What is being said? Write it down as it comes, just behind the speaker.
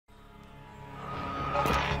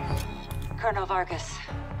Colonel Vargas.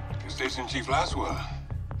 Station Chief Laswell.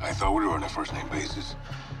 I thought we were on a first-name basis.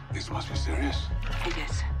 This must be serious. It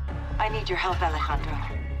is. I need your help, Alejandro.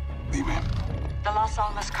 Dime. The Las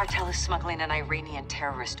Almas cartel is smuggling an Iranian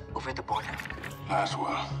terrorist over the border.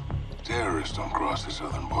 Laswell. Terrorists don't cross the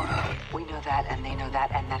southern border. We know that, and they know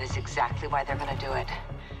that, and that is exactly why they're gonna do it.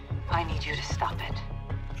 I need you to stop it.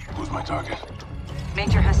 Who's my target?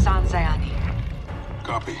 Major Hassan Zayani.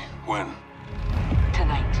 Copy. When?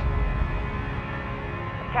 Tonight.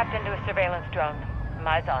 Tapped into a surveillance drone.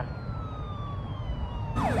 Eyes on.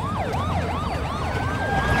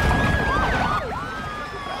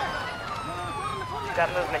 Got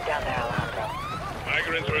movement down there, Alejandro.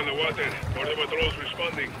 Migrants are in the water. Border patrols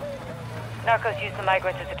responding. Narcos use the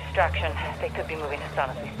migrants as a distraction. They could be moving Hassan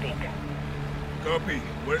as we speak. Copy.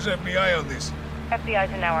 Where's FBI on this?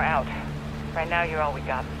 FBI's an hour out. Right now, you're all we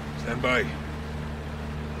got. Stand by.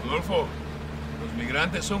 Rodolfo, los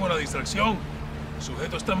migrantes son una distracción. El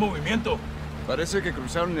sujeto está en movimiento. Parece que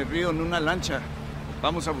cruzaron el río en una lancha.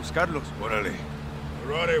 Vamos a buscarlos. Órale.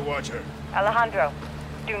 Karate Watcher. Alejandro,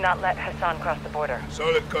 do not let Hassan cross the border.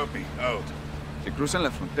 Solid copy. Out. Si cruzan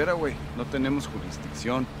la frontera, güey, no tenemos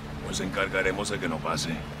jurisdicción. Nos encargaremos de que no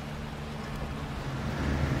pase.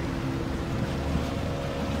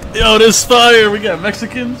 Yo, this fire! We got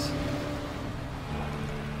Mexicans?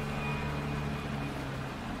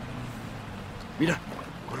 Mira,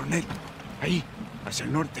 coronel. Ahí, hacia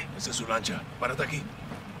el norte. Esa es su lancha. Párate aquí.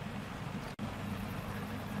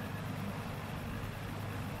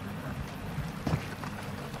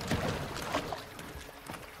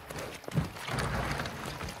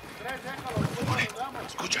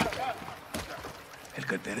 Escucha. El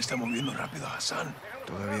cartel está moviendo rápido a Hassan.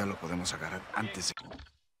 Todavía lo podemos agarrar antes de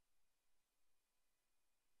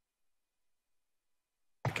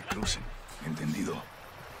que crucen. Entendido.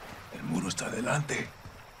 El muro está adelante.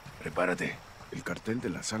 Prepárate. El cartel de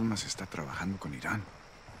las almas está trabajando con Irán.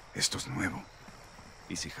 Esto es nuevo.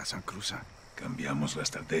 ¿Y si Hassan cruza? Cambiamos la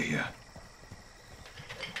estrategia.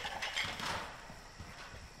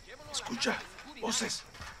 Escucha. Voces.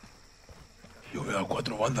 Yo veo a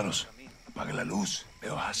 4 vándalos. Apaga la luz.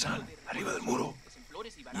 Veo a Hassan arriba del muro.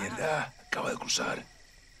 Mierda. Acaba de cruzar.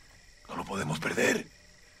 No lo podemos perder.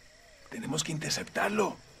 Tenemos que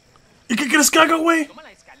interceptarlo. ¿Y qué quieres que haga, güey? Toma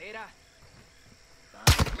la escalera.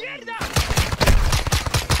 ¡Mierda!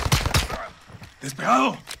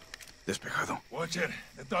 Despejado. Despejado. Watcher,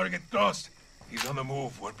 the target crossed. He's on the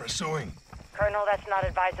move. We're pursuing. Colonel, that's not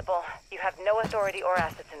advisable. You have no authority or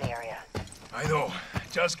assets in the area. I know.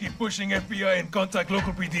 Just keep pushing FBI and contact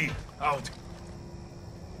local PD. Out.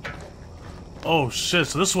 Oh shit,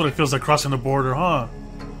 so this is what it feels like crossing the border, huh?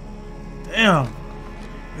 Damn.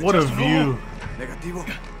 What a view. Negativo.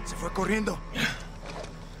 Se fue corriendo.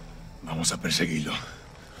 Vamos a perseguirlo.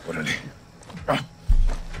 Órale.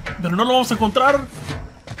 Pero no lo vamos a encontrar.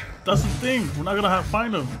 That's the thing. We're not gonna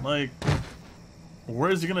find him. Like,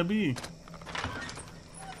 where is he gonna be?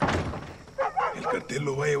 El cartel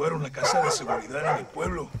lo va a llevar a una casa de seguridad en el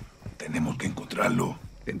pueblo. Tenemos que encontrarlo.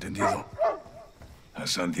 Entendido.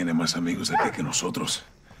 Hassan tiene más amigos aquí que nosotros.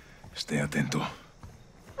 Esté atento.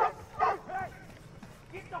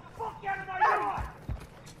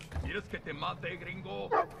 ¿Quieres que te mate, gringo?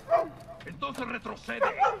 Entonces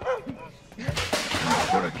retrocede.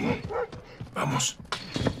 Por aquí. Vamos.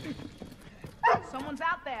 Someone's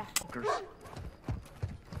out there.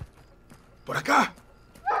 Por acá.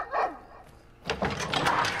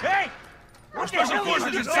 Hey! Special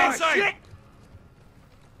Forces inside.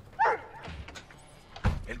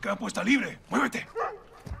 El campo está libre. Muévete.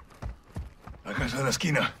 La casa de la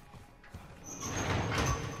esquina.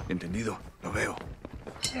 Entendido. Lo veo.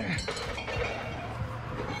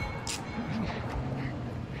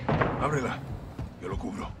 Ábrela. Yo lo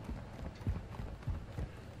cubro.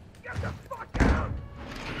 Cuidado,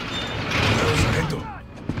 sargento.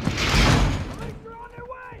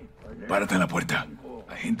 Párate en la puerta.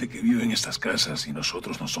 Hay gente que vive en estas casas y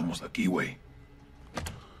nosotros no somos de aquí, güey.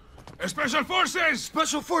 Special Forces!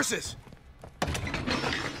 Special Forces!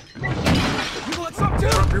 You want some too?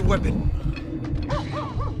 Drop your weapon. No,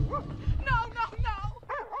 no, no!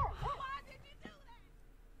 Why did you do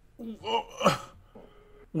that?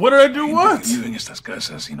 What did I do? What? Vive en estas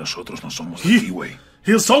casas y nosotros no somos de aquí, güey.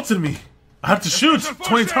 He assaulted me. I had to shoot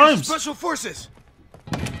 20 times. Special Forces!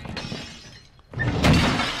 El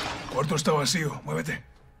cuarto está vacío. Muévete.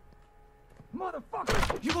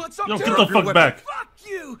 Motherfucker! You want some Yo, too? get the fuck back. Fuck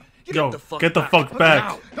you! Yo, get the fuck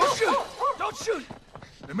back. Don't shoot! Don't shoot!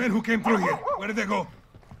 The men who came through here, where did they go?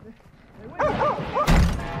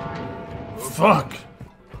 Fuck.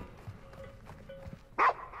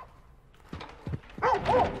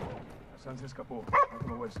 Hassan se escapó.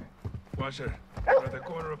 Al oeste. Washer, we're at the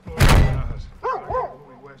corner of Florida and Barajas.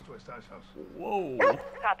 Moving west to a stash house. Whoa.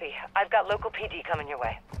 Copy. I've got local PD coming your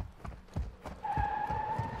way.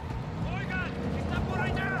 Oigan, está por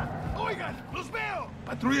allá. Oigan, los veo.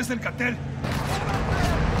 Patrullas del cartel.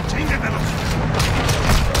 ¡Chíngatelos!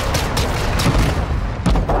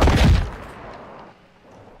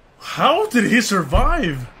 How did he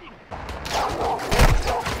survive?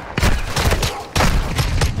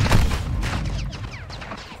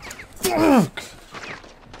 Fuck.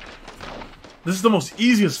 This is the most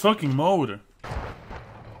easiest fucking mode.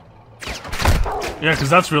 Yeah, because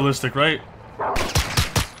that's realistic, right?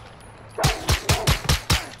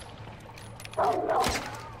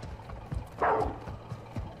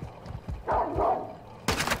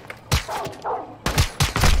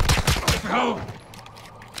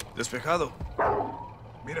 ¡Despejado! Despejado.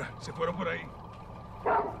 Mira, se fueron por ahí.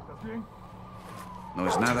 ¿Estás bien? No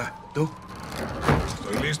es nada. ¿Tú?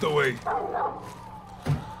 Estoy listo, güey.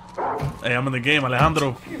 Hey, I'm in the game,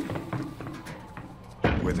 Alejandro.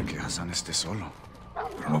 Puede que Hassan esté solo.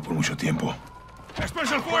 Pero no por mucho tiempo.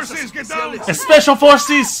 Special Forces, get down! Special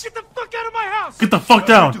Forces! Get the fuck out of my house. Get the fuck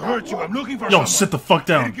down! To hurt you, I'm looking for Yo, someone. sit the fuck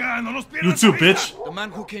down. Verga, no los pierdas You too, ahorita. bitch. The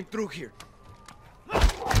man who came through here.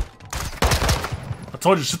 I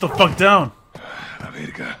told you, sit the fuck down. La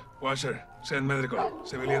verga. Washer, send medical.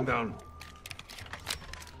 Civilian down.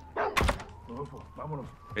 Rodolfo, vámonos.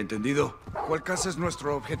 Entendido. ¿Cuál casa es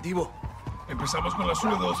nuestro objetivo? Empezamos con la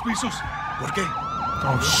suya de 2 pisos. ¿Por qué?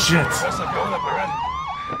 Oh, shit. La casa acaba de pagar.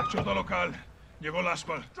 Chota local. Llegó el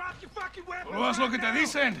asphalt. Drop your fucking weapons. Solo haz lo que te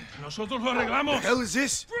dicen. Nosotros lo arreglamos. The hell is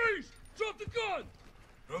this? Freeze! Drop the gun.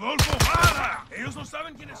 Rodolfo, para. Ellos no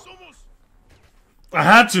saben quiénes somos. I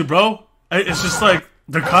had to, bro. It's just like,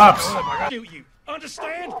 they're cops. Shoot you.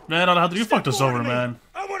 Understand? Man, Alejandro, you fucked us Step over, forward to me. man.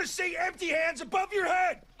 I want to see empty hands above your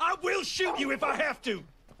head. I will shoot you if I have to.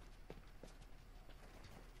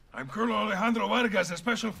 I'm Colonel Alejandro Vargas of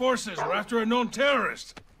Special Forces. We're after a known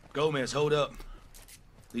terrorist. Gomez, hold up.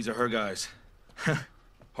 These are her guys.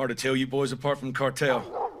 Hard to tell you boys apart from the cartel.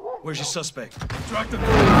 Where's your suspect? Drop the...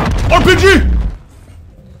 RPG!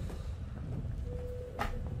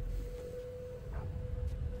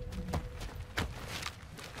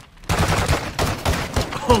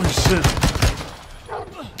 Holy shit.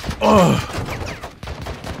 Oh.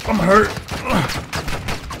 I'm hurt.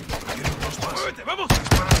 Muévete, vamos.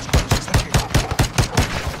 Dispáralos cuando se acerquen.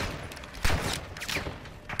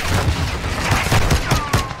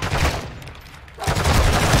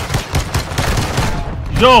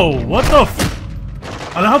 Yo, what the f...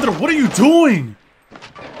 Alejandro, what are you doing?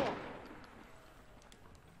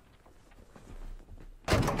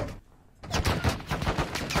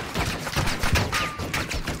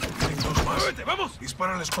 Muévete, vamos.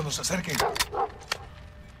 Dispárales cuando se acerquen.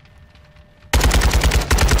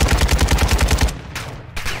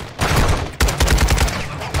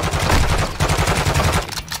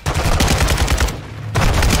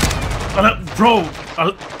 Bro,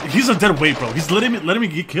 he's a dead weight, bro. He's letting me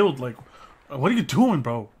get killed. Like, what are you doing,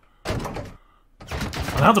 bro?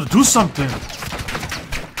 Alejandro, do something.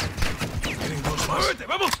 Tienen 2 más. Muévete,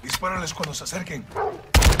 vamos. Dispárales cuando se acerquen.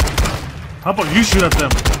 How about you shoot at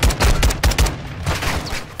them?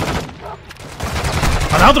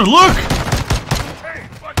 Alejandro, look! Hey,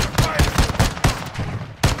 watch your fire.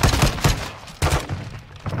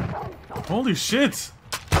 Holy shit.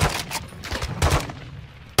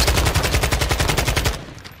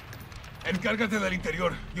 Encárgate del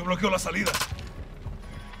interior. Yo bloqueo la salida.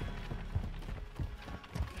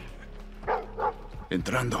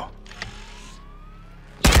 Entrando.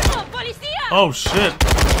 Oh shit.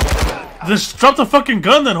 Just drop the fucking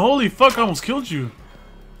gun then. Holy fuck, I almost killed you.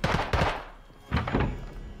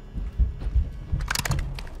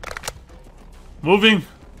 Moving.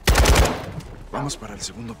 Vamos para el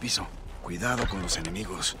segundo piso. Cuidado con los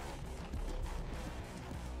enemigos.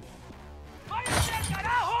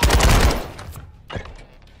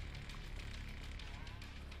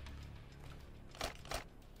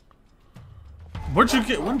 When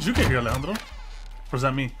did you get here, Alejandro? Or is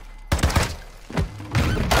that me?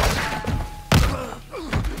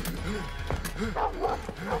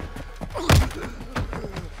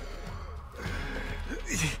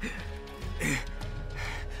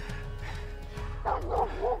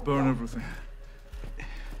 Burn everything.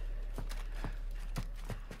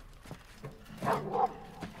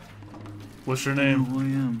 What's your name? Who I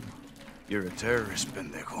am. You're a terrorist,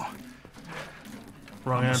 pendejo.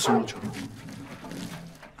 Wrong I'm a answer. soldier.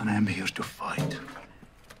 And I am here to fight.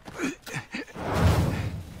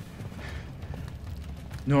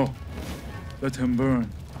 No. Let him burn,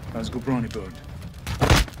 as Gobrani burned.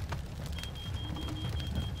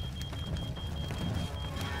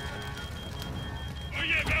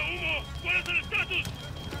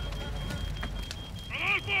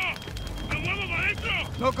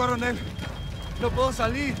 No, coronel. No puedo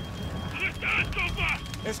salir. ¿Dónde estás, compa?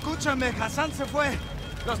 Escúchame, Hassan se fue.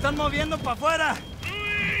 Lo están moviendo para afuera.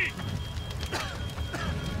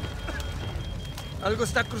 Algo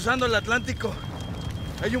está cruzando el Atlántico.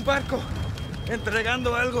 Hay un barco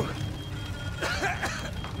entregando algo.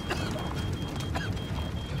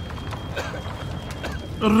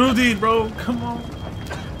 Rudy, bro, come on.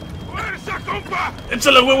 ¡Fuerza, compa!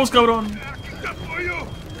 Échale huevos, cabrón. ¡Aquí te apoyo!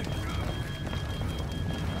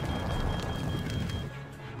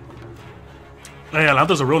 Hey,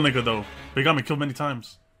 Alejandro's a real nigga, though. He got me killed many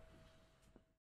times.